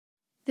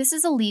This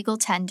is A Legal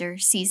Tender,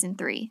 Season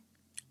 3.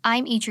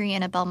 I'm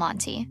Adriana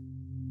Belmonte.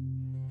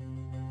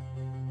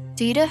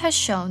 Data has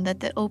shown that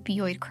the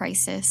opioid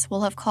crisis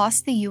will have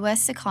cost the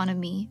U.S.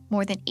 economy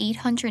more than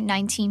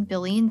 $819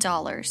 billion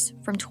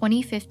from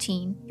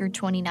 2015 through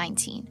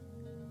 2019.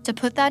 To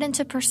put that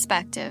into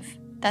perspective,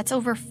 that's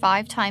over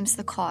 5 times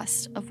the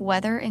cost of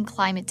weather and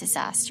climate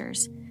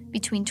disasters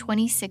between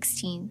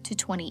 2016 to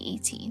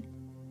 2018.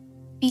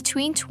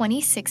 Between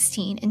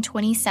 2016 and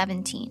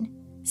 2017,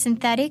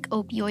 synthetic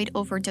opioid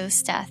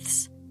overdose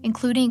deaths,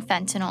 including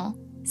fentanyl,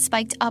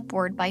 spiked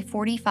upward by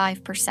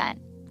 45%.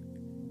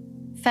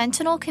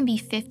 Fentanyl can be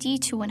 50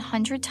 to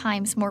 100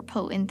 times more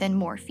potent than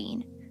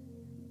morphine.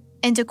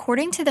 And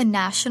according to the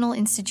National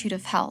Institute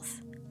of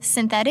Health,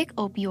 synthetic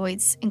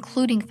opioids,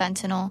 including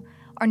fentanyl,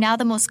 are now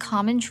the most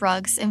common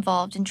drugs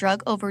involved in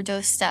drug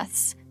overdose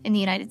deaths in the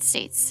United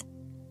States.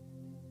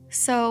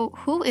 So,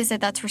 who is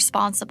it that's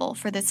responsible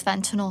for this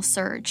fentanyl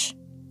surge?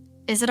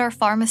 Is it our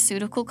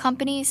pharmaceutical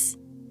companies,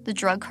 the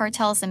drug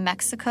cartels in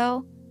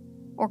Mexico,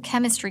 or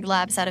chemistry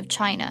labs out of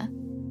China?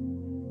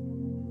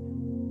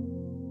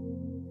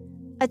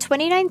 A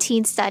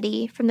 2019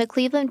 study from the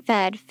Cleveland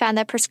Fed found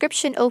that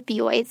prescription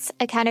opioids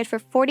accounted for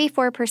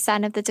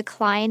 44% of the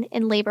decline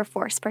in labor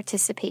force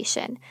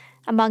participation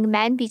among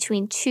men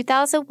between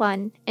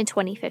 2001 and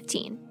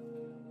 2015.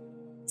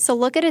 So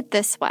look at it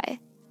this way.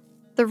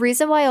 The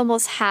reason why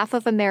almost half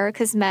of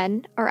America's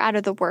men are out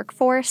of the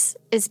workforce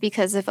is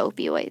because of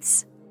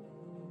opioids.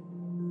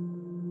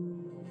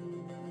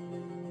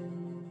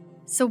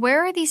 So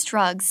where are these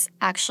drugs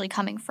actually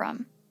coming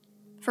from?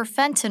 For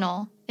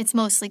fentanyl, it's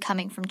mostly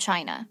coming from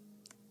China.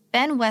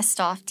 Ben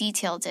Westhoff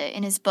detailed it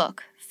in his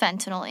book,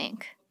 Fentanyl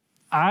Inc.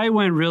 I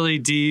went really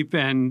deep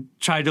and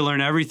tried to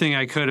learn everything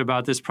I could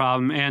about this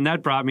problem, and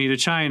that brought me to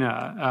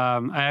China.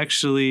 I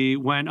actually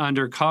went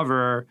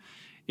undercover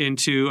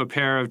into a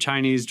pair of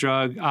Chinese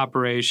drug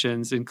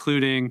operations,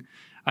 including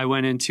I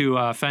went into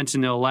a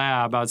fentanyl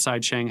lab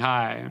outside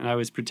Shanghai, and I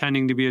was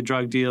pretending to be a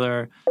drug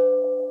dealer.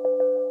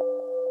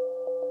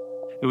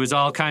 It was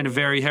all kind of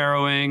very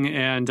harrowing,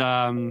 and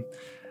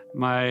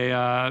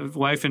my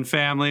wife and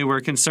family were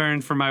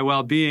concerned for my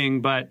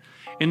well-being. But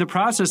in the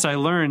process, I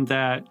learned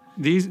that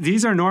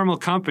these are normal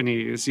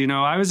companies. You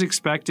know, I was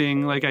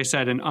expecting, like I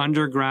said, an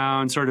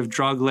underground sort of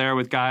drug lair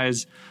with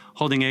guys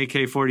holding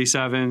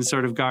AK-47s,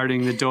 sort of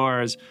guarding the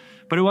doors.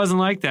 But it wasn't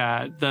like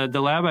that.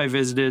 The lab I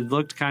visited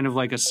looked kind of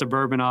like a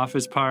suburban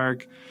office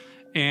park.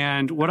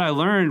 And what I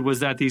learned was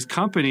that these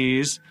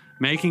companies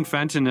making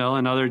fentanyl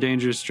and other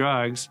dangerous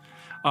drugs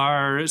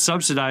are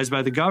subsidized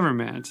by the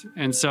government.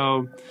 And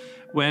so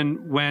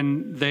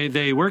when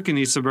they work in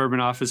these suburban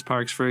office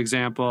parks, for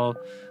example,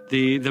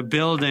 the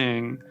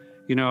building,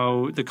 you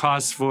know, the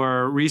costs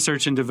for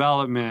research and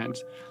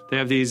development, they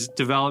have these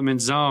development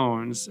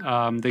zones,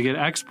 they get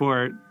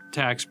export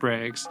tax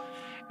breaks.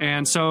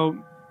 And so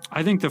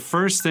I think the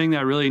first thing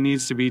that really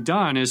needs to be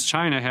done is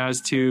China has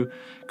to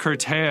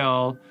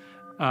curtail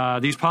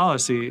these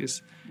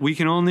policies. We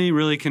can only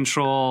really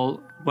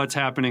control what's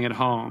happening at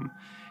home.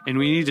 And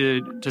we need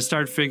to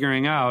start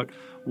figuring out,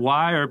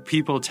 why are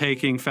people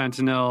taking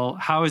fentanyl?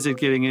 How is it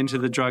getting into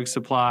the drug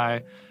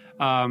supply?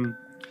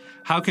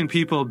 How can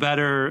people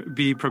better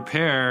be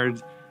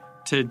prepared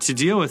to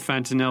deal with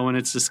fentanyl when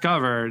it's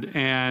discovered?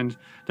 And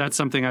that's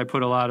something I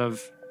put a lot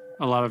of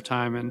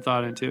time and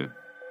thought into.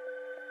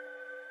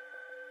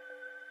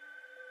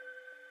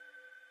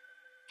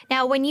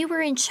 Now, when you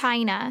were in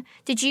China,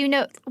 did you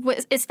know,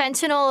 is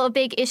fentanyl a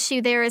big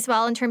issue there as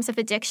well in terms of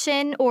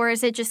addiction, or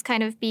is it just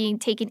kind of being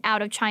taken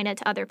out of China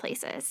to other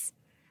places?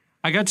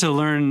 I got to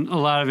learn a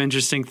lot of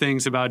interesting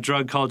things about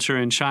drug culture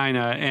in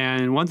China.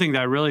 And one thing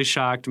that really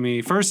shocked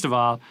me, first of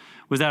all,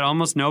 was that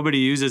almost nobody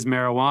uses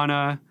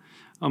marijuana.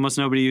 Almost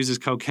nobody uses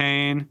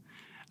cocaine.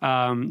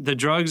 The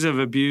drugs of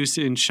abuse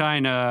in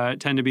China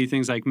tend to be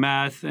things like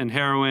meth and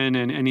heroin,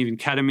 and even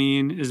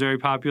ketamine is very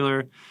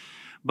popular.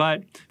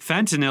 But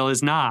fentanyl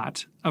is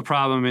not a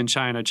problem in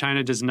China.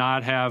 China does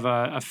not have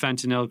a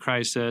fentanyl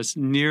crisis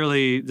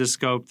nearly the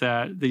scope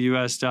that the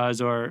U.S.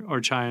 does,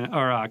 or China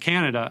or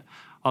Canada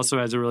also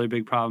has a really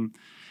big problem.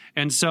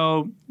 And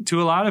so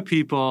to a lot of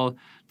people,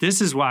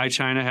 this is why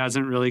China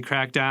hasn't really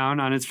cracked down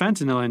on its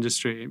fentanyl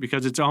industry,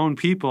 because its own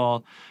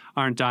people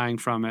aren't dying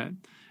from it.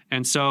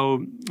 And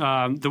so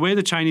the way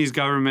the Chinese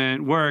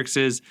government works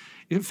is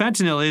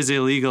fentanyl is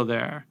illegal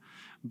there,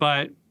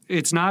 but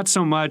it's not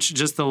so much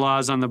just the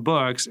laws on the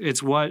books.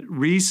 It's what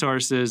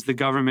resources the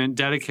government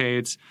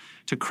dedicates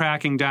to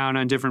cracking down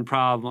on different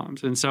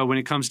problems. And so when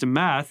it comes to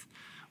meth,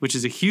 which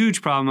is a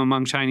huge problem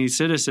among Chinese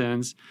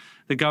citizens,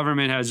 the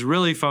government has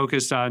really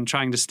focused on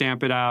trying to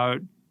stamp it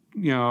out,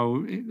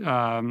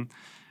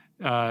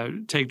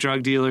 take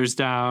drug dealers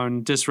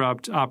down,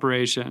 disrupt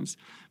operations.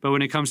 But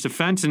when it comes to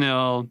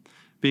fentanyl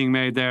being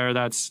made there,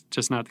 that's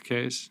just not the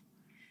case.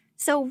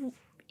 So,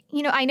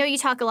 I know you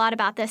talk a lot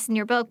about this in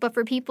your book, but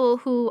for people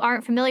who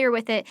aren't familiar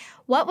with it,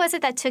 what was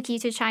it that took you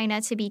to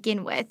China to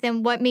begin with?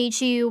 And what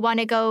made you want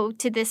to go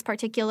to this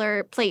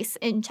particular place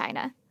in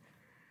China?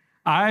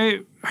 I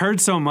heard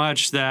so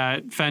much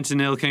that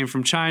fentanyl came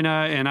from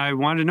China, and I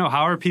wanted to know,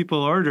 how are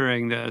people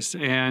ordering this?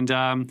 And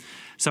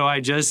so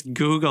I just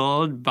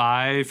Googled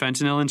buy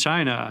fentanyl in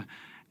China.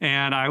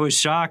 And I was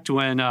shocked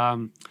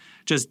when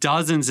just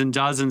dozens and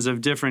dozens of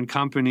different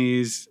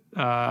companies'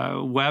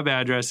 web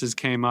addresses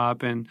came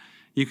up, and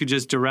you could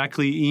just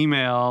directly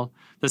email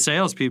the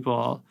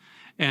salespeople.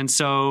 And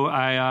so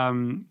I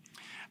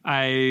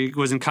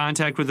was in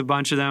contact with a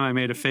bunch of them. I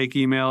made a fake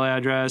email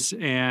address,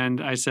 and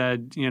I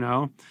said,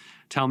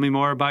 tell me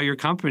more about your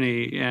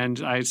company.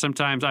 And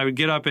sometimes I would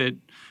get up at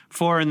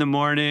 4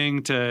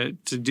 a.m. to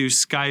do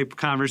Skype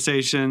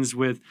conversations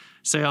with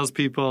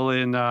salespeople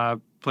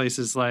in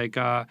places like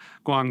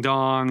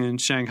Guangdong and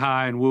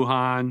Shanghai and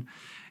Wuhan.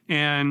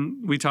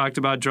 And we talked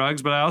about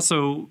drugs, but I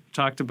also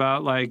talked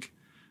about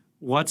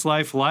what's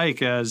life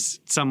like as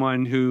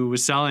someone who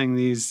was selling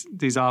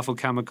these awful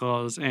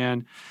chemicals.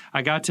 And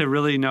I got to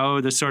really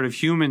know the sort of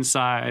human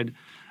side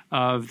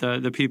of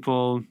the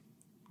people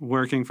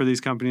working for these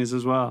companies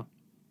as well.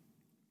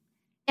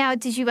 Now,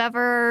 did you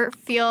ever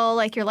feel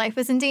like your life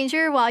was in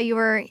danger while you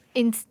were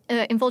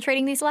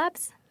infiltrating these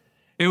labs?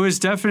 It was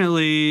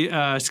definitely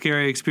a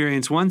scary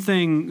experience. One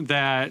thing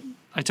that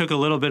I took a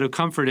little bit of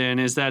comfort in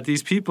is that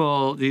these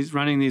people,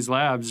 running these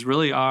labs,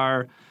 really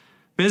are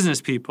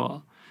business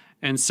people.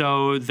 And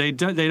so they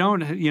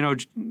don't,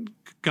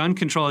 gun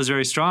control is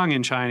very strong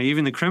in China.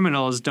 Even the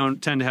criminals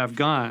don't tend to have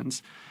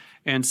guns.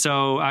 And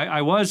so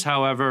I was,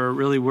 however,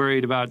 really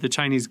worried about the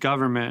Chinese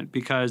government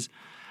because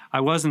I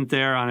wasn't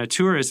there on a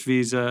tourist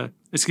visa.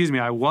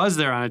 I was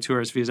there on a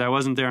tourist visa. I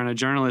wasn't there on a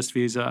journalist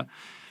visa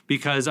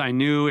because I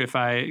knew if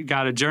I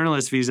got a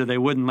journalist visa, they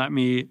wouldn't let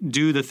me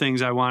do the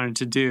things I wanted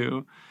to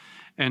do.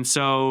 And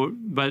so,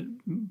 but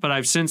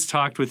I've since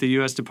talked with the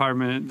U.S.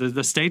 Department,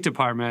 the State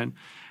Department,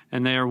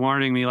 and they are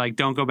warning me,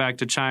 don't go back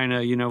to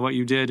China. What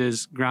you did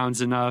is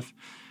grounds enough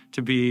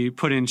to be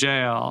put in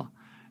jail.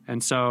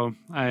 And so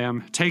I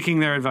am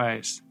taking their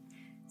advice.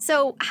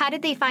 So how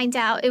did they find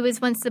out? It was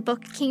once the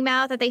book came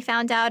out that they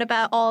found out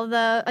about all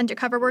the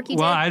undercover work you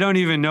did? Well, I don't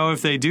even know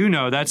if they do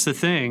know. That's the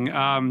thing.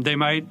 They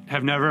might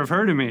have never have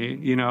heard of me.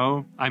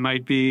 I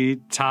might be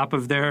top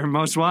of their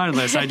most wanted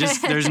list.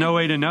 There's no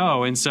way to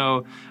know. And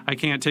so I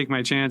can't take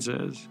my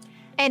chances.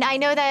 And I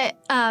know that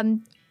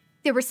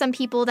there were some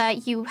people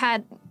that you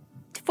had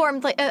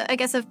formed,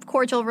 a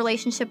cordial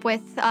relationship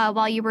with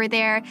while you were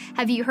there.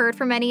 Have you heard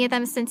from any of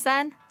them since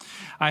then?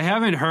 I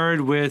haven't heard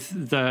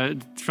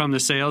from the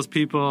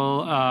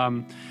salespeople,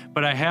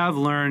 but I have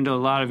learned a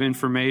lot of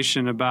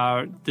information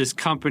about this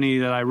company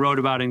that I wrote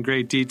about in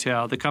great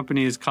detail. The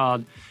company is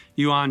called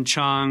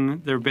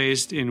Yuancheng. They're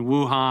based in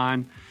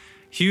Wuhan.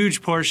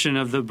 Huge portion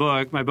of the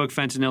book, my book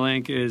Fentanyl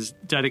Inc., is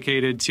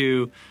dedicated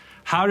to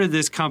how did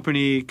this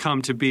company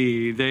come to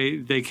be.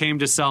 They came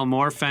to sell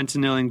more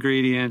fentanyl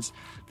ingredients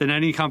than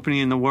any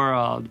company in the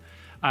world.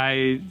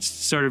 I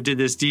sort of did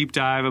this deep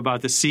dive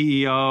about the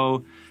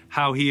CEO,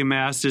 how he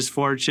amassed his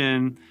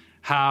fortune,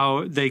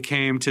 how they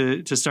came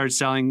to start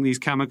selling these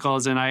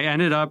chemicals. And I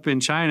ended up in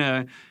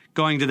China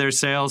going to their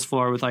sales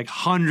floor with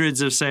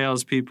hundreds of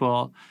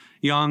salespeople,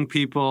 young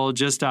people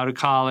just out of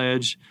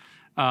college,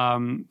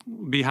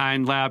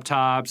 behind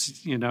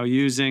laptops,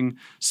 using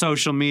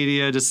social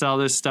media to sell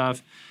this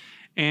stuff.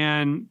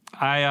 And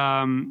I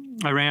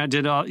ran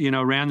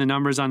the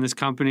numbers on this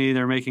company.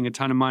 They're making a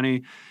ton of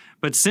money.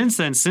 But since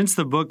then, since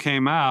the book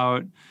came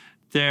out,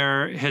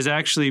 there has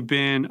actually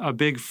been a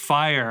big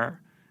fire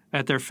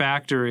at their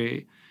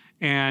factory.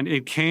 And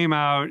it came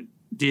out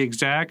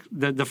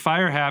the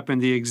fire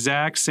happened the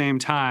exact same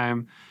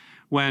time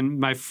when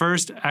my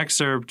first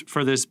excerpt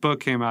for this book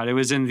came out. It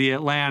was in The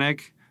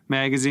Atlantic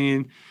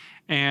magazine,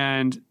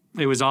 and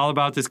it was all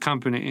about this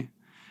company.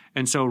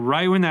 And so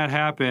right when that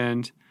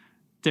happened,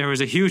 there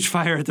was a huge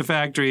fire at the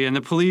factory, and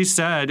the police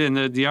said in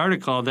the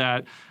article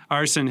that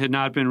arson had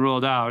not been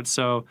ruled out.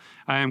 So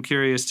I am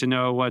curious to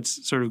know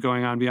what's sort of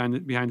going on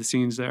behind the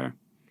scenes there.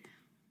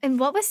 And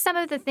what was some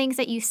of the things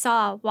that you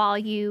saw while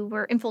you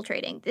were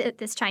infiltrating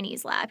this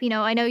Chinese lab?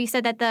 I know you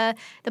said that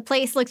the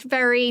place looked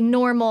very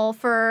normal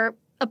for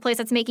a place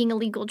that's making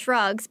illegal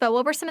drugs, but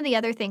what were some of the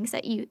other things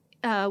that you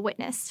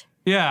witnessed?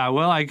 Yeah,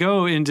 well, I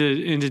go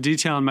into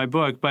detail in my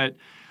book, but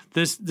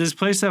this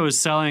place that was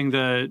selling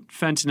the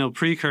fentanyl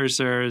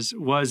precursors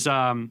was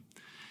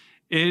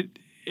it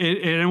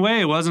in a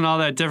way it wasn't all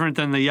that different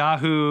than the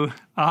Yahoo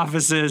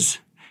offices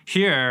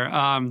here.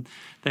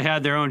 They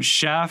had their own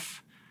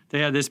chef. They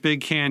had this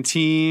big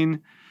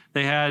canteen.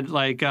 They had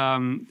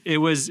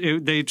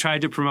they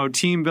tried to promote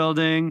team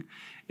building.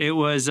 It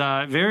was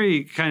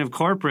very kind of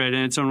corporate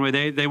in its own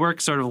way. They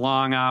worked sort of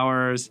long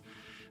hours.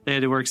 They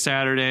had to work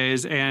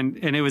Saturdays, and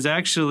it was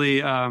actually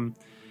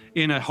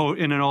in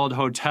an old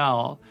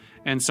hotel.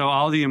 And so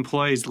all the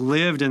employees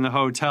lived in the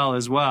hotel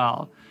as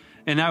well.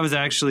 And that was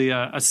actually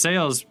a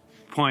sales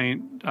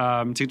point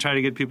to try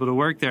to get people to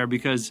work there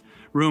because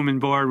room and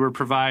board were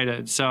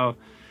provided. So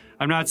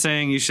I'm not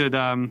saying you should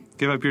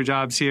give up your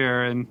jobs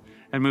here and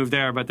move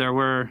there, but there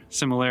were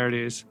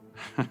similarities.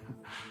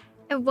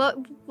 And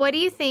what do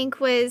you think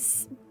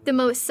was the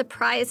most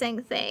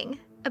surprising thing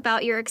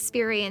about your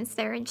experience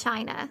there in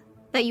China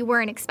that you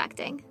weren't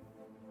expecting?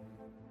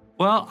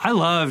 Well, I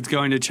loved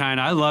going to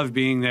China. I loved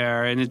being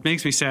there, and it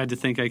makes me sad to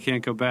think I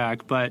can't go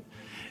back. But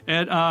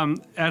at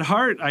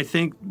heart, I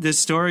think this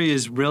story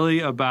is really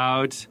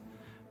about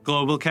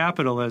global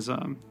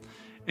capitalism.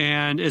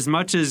 And as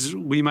much as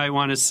we might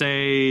want to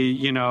say,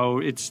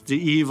 it's the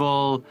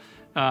evil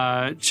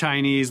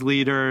Chinese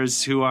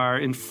leaders who are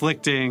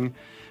inflicting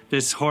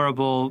this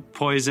horrible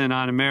poison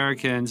on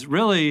Americans,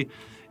 really,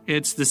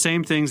 it's the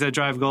same things that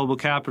drive global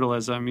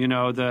capitalism.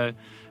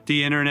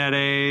 The internet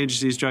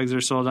age, these drugs are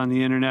sold on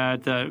the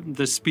internet.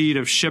 The speed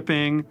of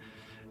shipping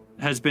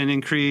has been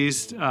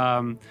increased.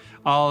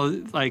 All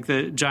like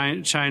the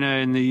giant China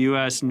and the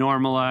U.S.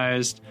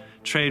 normalized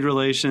trade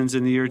relations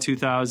in the year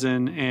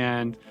 2000,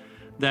 and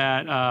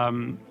that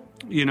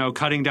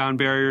cutting down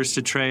barriers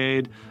to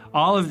trade.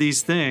 All of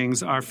these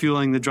things are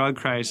fueling the drug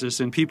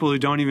crisis, and people who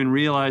don't even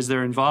realize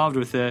they're involved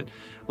with it,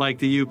 like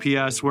the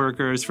UPS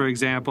workers, for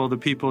example, the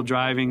people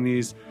driving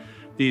these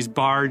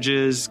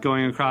barges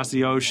going across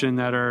the ocean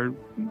that are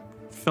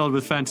filled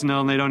with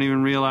fentanyl and they don't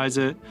even realize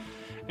it.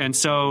 And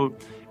so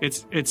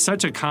it's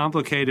such a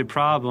complicated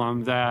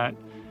problem that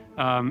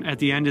at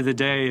the end of the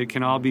day, it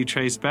can all be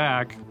traced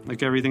back,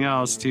 like everything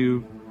else,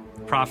 to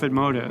profit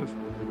motive.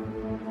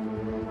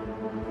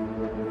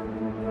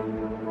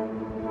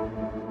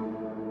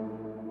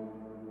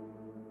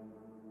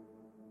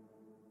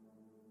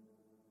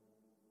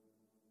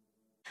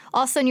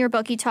 Also in your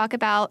book, you talk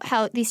about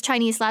how these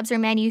Chinese labs are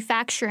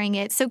manufacturing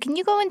it. So can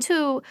you go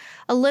into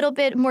a little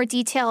bit more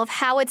detail of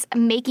how it's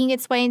making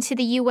its way into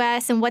the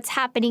U.S. and what's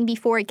happening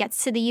before it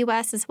gets to the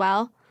U.S. as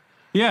well?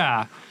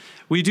 Yeah.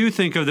 We do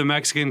think of the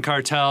Mexican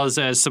cartels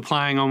as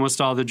supplying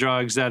almost all the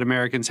drugs that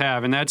Americans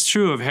have. And that's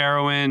true of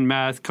heroin,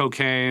 meth,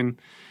 cocaine,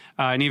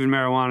 and even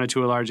marijuana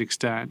to a large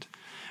extent.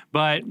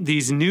 But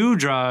these new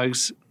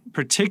drugs,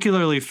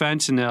 particularly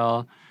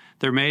fentanyl,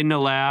 they're made in a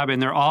lab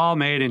and they're all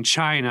made in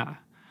China.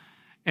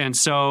 And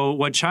so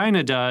what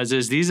China does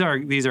is these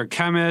are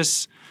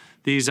chemists,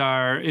 these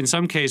are in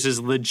some cases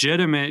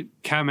legitimate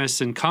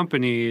chemists and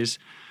companies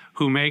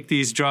who make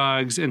these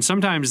drugs, and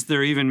sometimes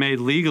they're even made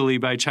legally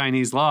by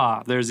Chinese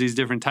law. There's these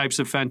different types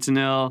of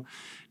fentanyl,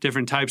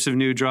 different types of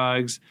new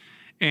drugs,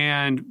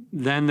 and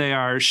then they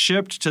are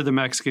shipped to the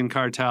Mexican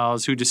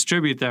cartels who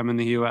distribute them in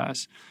the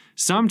U.S.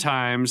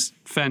 Sometimes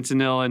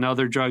fentanyl and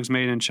other drugs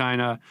made in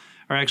China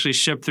are actually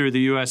shipped through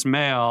the U.S.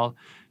 mail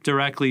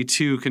directly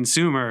to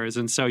consumers.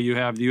 And so you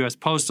have the U.S.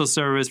 Postal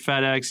Service,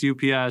 FedEx,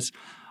 UPS,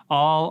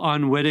 all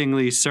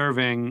unwittingly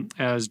serving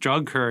as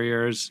drug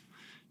couriers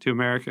to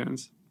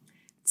Americans.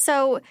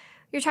 So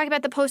you're talking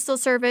about the Postal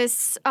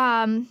Service,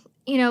 how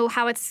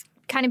it's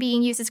kind of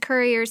being used as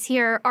couriers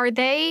here.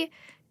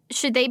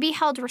 Should they be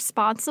held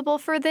responsible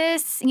for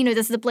this?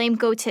 Does the blame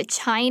go to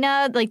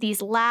China, like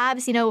these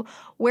labs?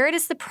 Where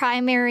does the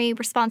primary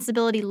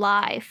responsibility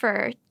lie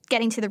for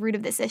getting to the root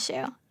of this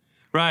issue?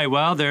 Right.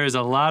 Well, there's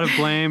a lot of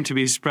blame to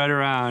be spread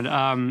around.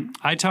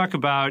 I talk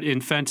about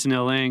in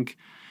Fentanyl Inc.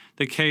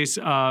 the case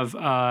of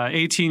an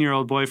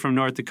 18-year-old boy from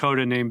North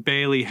Dakota named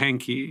Bailey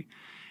Henke.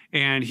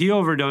 And he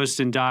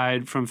overdosed and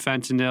died from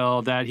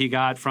fentanyl that he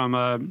got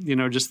from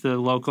just the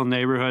local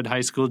neighborhood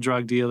high school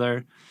drug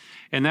dealer.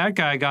 And that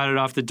guy got it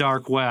off the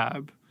dark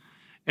web.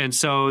 And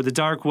so the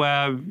dark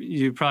web,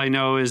 you probably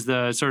know, is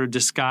the sort of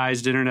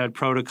disguised internet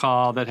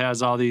protocol that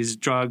has all these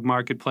drug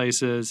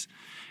marketplaces.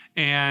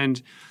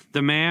 And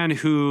the man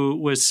who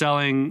was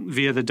selling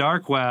via the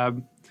dark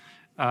web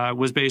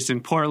was based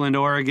in Portland,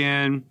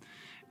 Oregon.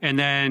 And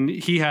then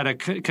he had a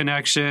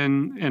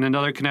connection and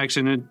another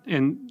connection.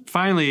 And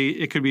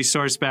finally, it could be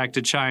sourced back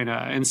to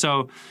China. And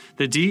so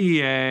the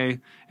DEA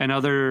and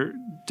other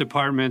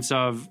departments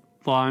of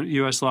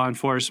U.S. law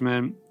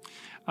enforcement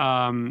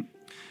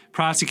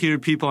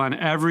prosecuted people on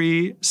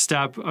every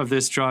step of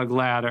this drug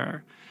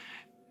ladder,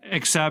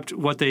 except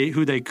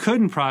who they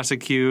couldn't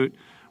prosecute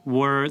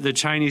were the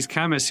Chinese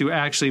chemists who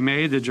actually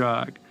made the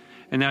drug.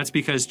 And that's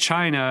because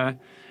China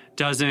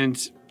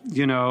doesn't,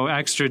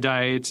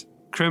 extradite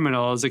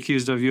criminals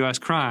accused of U.S.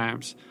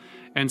 crimes.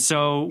 And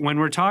so when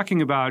we're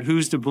talking about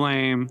who's to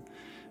blame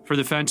for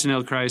the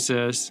fentanyl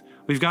crisis,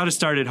 we've got to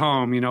start at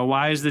home.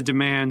 Why is the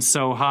demand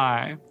so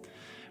high?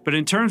 But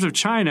in terms of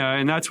China,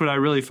 and that's what I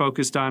really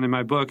focused on in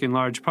my book in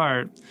large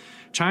part,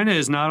 China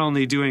is not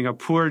only doing a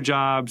poor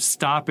job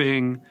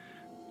stopping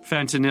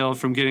fentanyl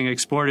from getting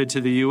exported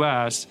to the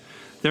U.S.,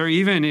 they're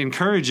even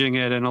encouraging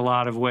it in a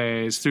lot of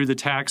ways through the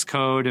tax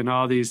code and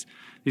all these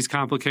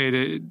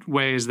complicated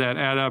ways that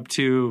add up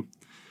to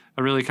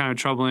a really kind of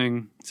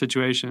troubling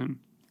situation.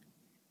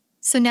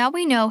 So now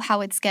we know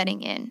how it's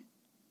getting in,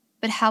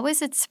 but how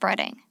is it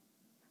spreading?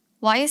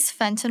 Why is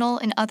fentanyl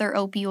and other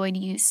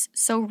opioid use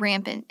so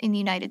rampant in the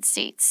United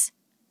States?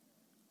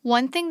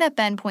 One thing that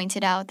Ben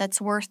pointed out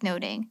that's worth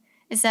noting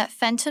is that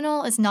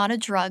fentanyl is not a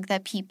drug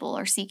that people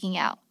are seeking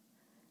out,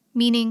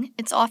 meaning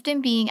it's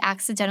often being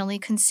accidentally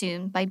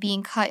consumed by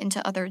being cut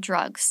into other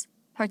drugs,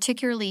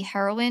 particularly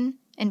heroin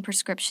and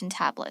prescription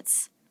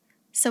tablets.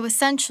 So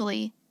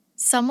essentially,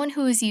 someone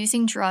who is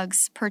using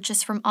drugs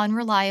purchased from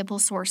unreliable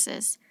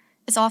sources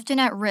is often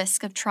at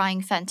risk of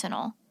trying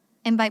fentanyl,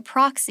 and by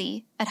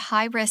proxy, at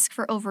high risk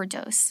for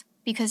overdose,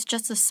 because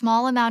just a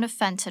small amount of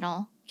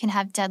fentanyl can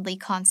have deadly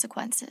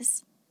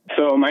consequences.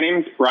 So my name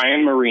is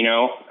Brian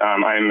Marino.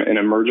 I'm an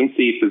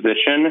emergency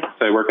physician,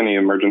 so I work in the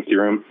emergency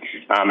room,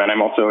 and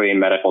I'm also a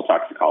medical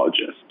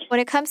toxicologist. When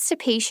it comes to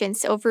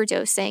patients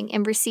overdosing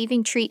and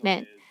receiving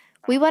treatment,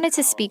 we wanted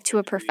to speak to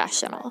a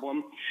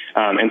professional.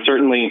 And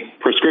certainly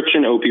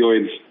prescription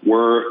opioids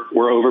were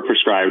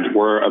overprescribed,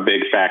 were a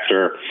big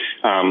factor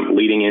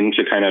leading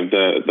into kind of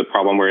the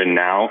problem we're in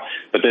now.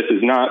 But this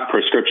is not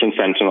prescription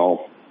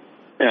fentanyl.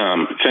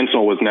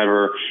 Fentanyl was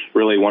never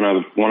really one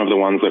of the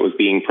ones that was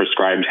being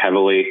prescribed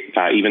heavily,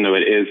 even though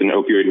it is an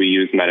opioid we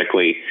use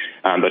medically.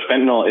 But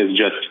fentanyl is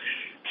just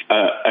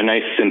a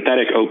nice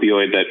synthetic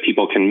opioid that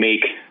people can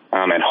make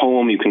at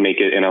home. You can make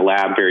it in a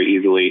lab very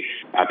easily.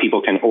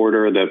 People can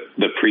order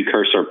the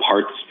precursor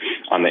parts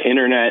on the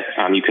internet.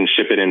 You can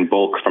ship it in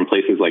bulk from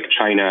places like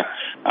China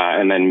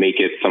and then make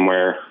it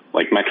somewhere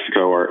like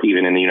Mexico or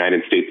even in the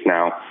United States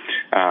now.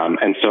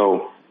 And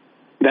so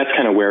that's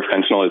kind of where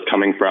fentanyl is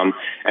coming from.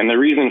 And the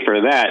reason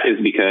for that is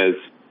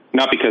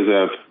not because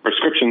of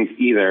prescriptions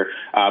either,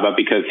 but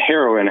because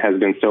heroin has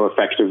been so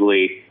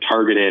effectively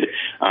targeted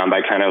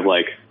by kind of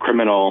like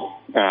criminal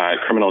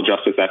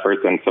justice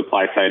efforts and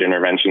supply side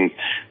interventions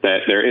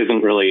that there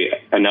isn't really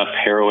enough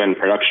heroin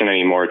production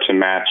anymore to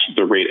match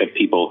the rate of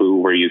people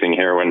who were using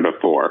heroin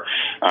before.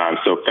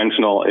 So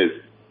fentanyl is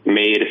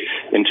made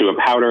into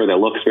a powder that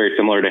looks very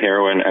similar to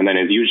heroin and then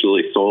is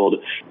usually sold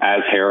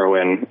as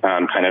heroin,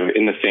 kind of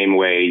in the same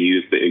way,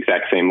 used the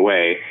exact same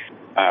way.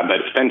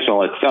 But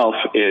fentanyl itself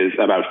is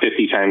about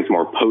 50 times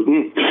more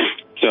potent.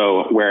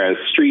 So whereas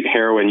street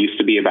heroin used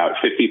to be about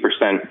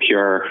 50%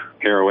 pure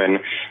heroin,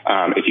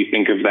 if you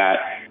think of that,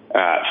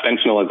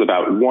 fentanyl is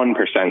about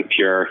 1%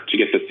 pure to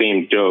get the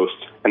same dose.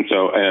 And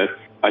so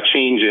a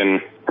change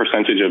in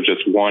percentage of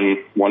just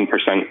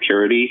 1%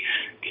 purity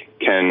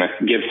can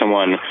give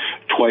someone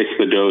twice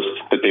the dose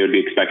that they would be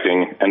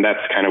expecting. And that's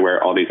kind of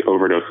where all these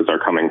overdoses are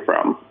coming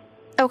from.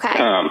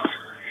 Okay.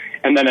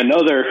 And then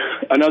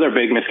another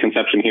big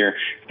misconception here,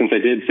 since I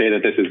did say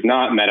that this is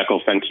not medical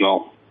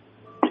fentanyl,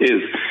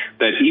 is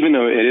that even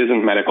though it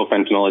isn't medical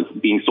fentanyl, it's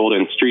being sold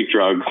in street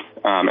drugs,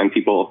 and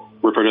people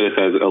refer to this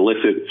as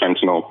illicit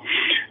fentanyl.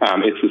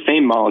 It's the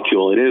same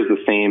molecule. It is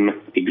the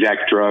same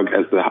exact drug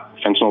as the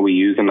fentanyl we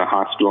use in the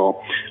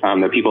hospital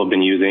that people have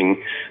been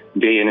using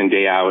day in and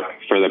day out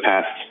for the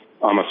past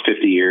almost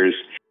 50 years.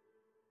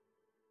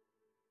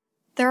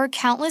 There are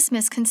countless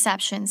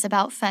misconceptions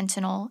about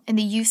fentanyl and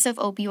the use of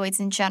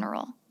opioids in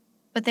general,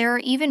 but there are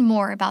even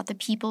more about the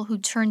people who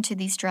turn to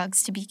these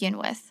drugs to begin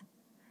with.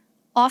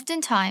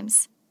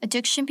 Oftentimes,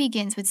 addiction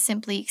begins with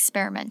simply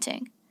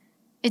experimenting.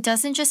 It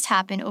doesn't just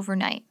happen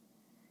overnight.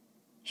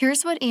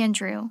 Here's what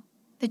Andrew,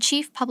 the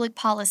Chief Public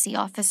Policy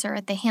Officer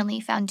at the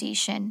Hanley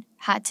Foundation,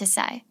 had to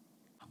say.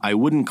 I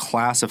wouldn't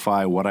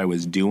classify what I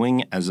was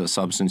doing as a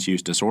substance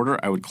use disorder.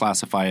 I would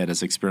classify it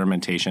as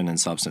experimentation and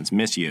substance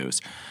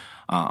misuse.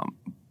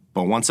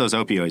 But once those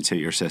opioids hit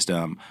your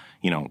system,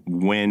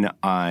 when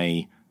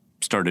I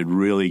started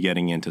really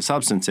getting into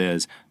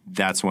substances,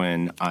 that's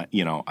when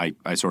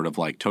I sort of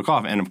like took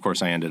off. And of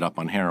course I ended up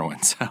on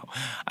heroin. So,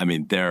 I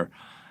mean,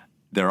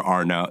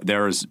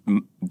 there's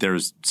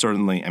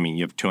certainly, I mean,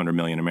 you have 200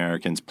 million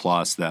Americans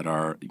plus that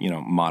are,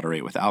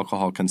 moderate with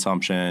alcohol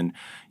consumption.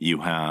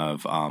 You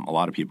have a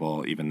lot of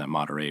people even that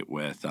moderate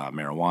with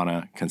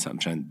marijuana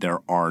consumption. There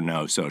are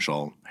no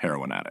social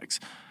heroin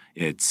addicts.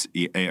 It's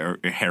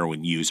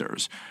heroin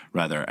users,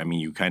 rather. I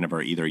mean, you kind of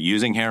are either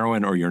using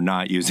heroin or you're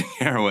not using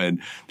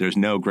heroin. There's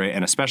no gray,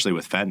 and especially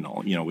with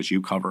fentanyl, which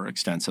you cover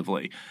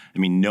extensively. I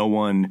mean, no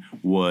one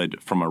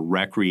would, from a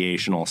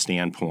recreational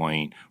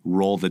standpoint,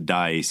 roll the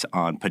dice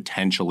on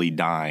potentially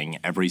dying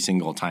every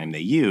single time they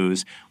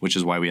use, which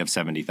is why we have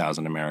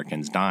 70,000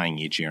 Americans dying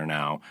each year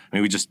now. I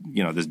mean, we just,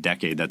 this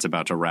decade that's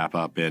about to wrap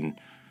up in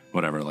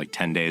whatever, like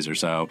 10 days or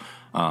so,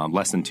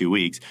 less than 2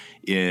 weeks,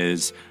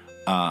 is...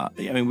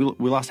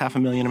 we lost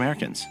 500,000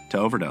 Americans to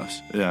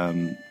overdose.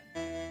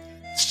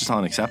 It's just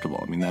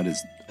unacceptable. I mean, that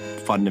is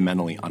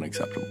fundamentally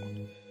unacceptable.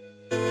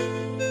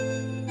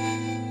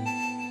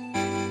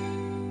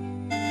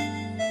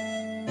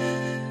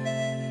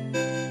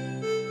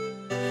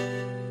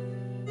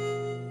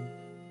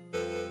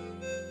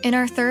 In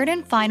our third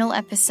and final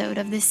episode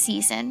of this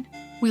season,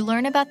 we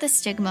learn about the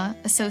stigma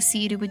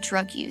associated with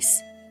drug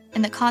use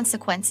and the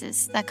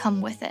consequences that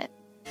come with it.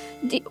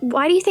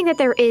 Why do you think that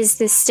there is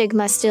this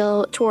stigma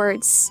still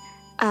towards,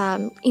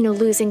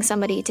 losing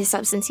somebody to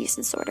substance use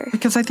disorder?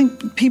 Because I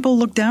think people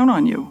look down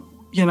on you.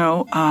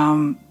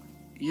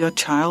 Your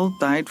child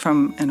died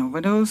from an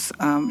overdose.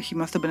 He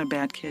must have been a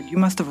bad kid. You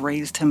must have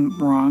raised him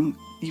wrong.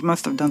 You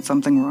must have done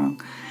something wrong.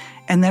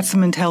 And that's the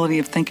mentality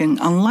of thinking,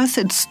 unless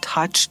it's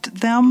touched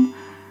them,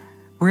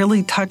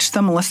 really touched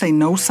them, unless they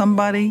know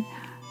somebody,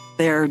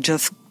 they're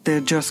just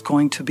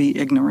going to be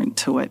ignorant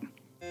to it.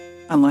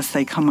 Unless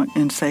they come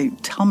and say,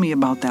 tell me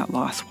about that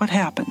loss. What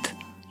happened?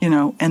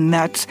 And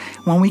that's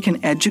when we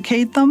can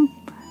educate them,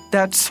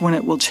 that's when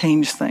it will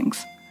change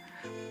things.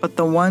 But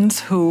the ones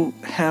who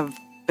have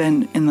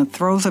been in the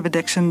throes of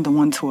addiction, the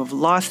ones who have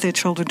lost their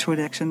children to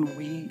addiction,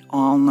 we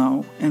all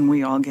know and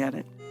we all get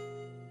it.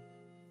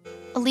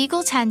 A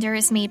Legal Tender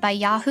is made by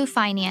Yahoo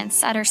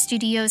Finance at our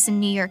studios in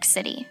New York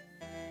City.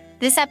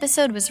 This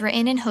episode was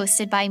written and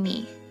hosted by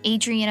me,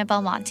 Adriana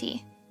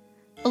Belmonte.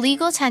 A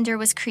Legal Tender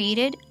was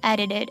created,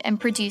 edited, and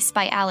produced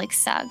by Alex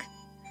Sugg.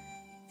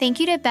 Thank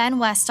you to Ben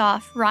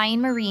Westhoff,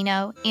 Ryan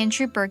Marino,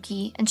 Andrew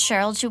Berkey, and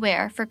Cheryl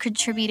Jouer for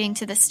contributing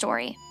to this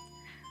story.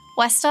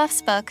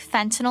 Westhoff's book,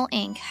 Fentanyl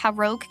Inc., How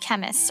Rogue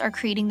Chemists Are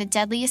Creating the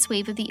Deadliest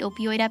Wave of the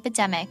Opioid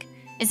Epidemic,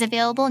 is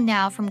available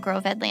now from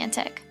Grove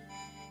Atlantic.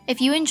 If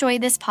you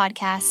enjoyed this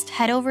podcast,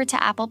 head over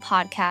to Apple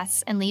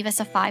Podcasts and leave us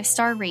a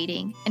 5-star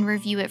rating and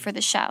review it for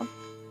the show.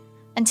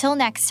 Until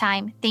next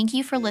time, thank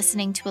you for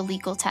listening to A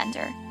Legal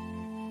Tender.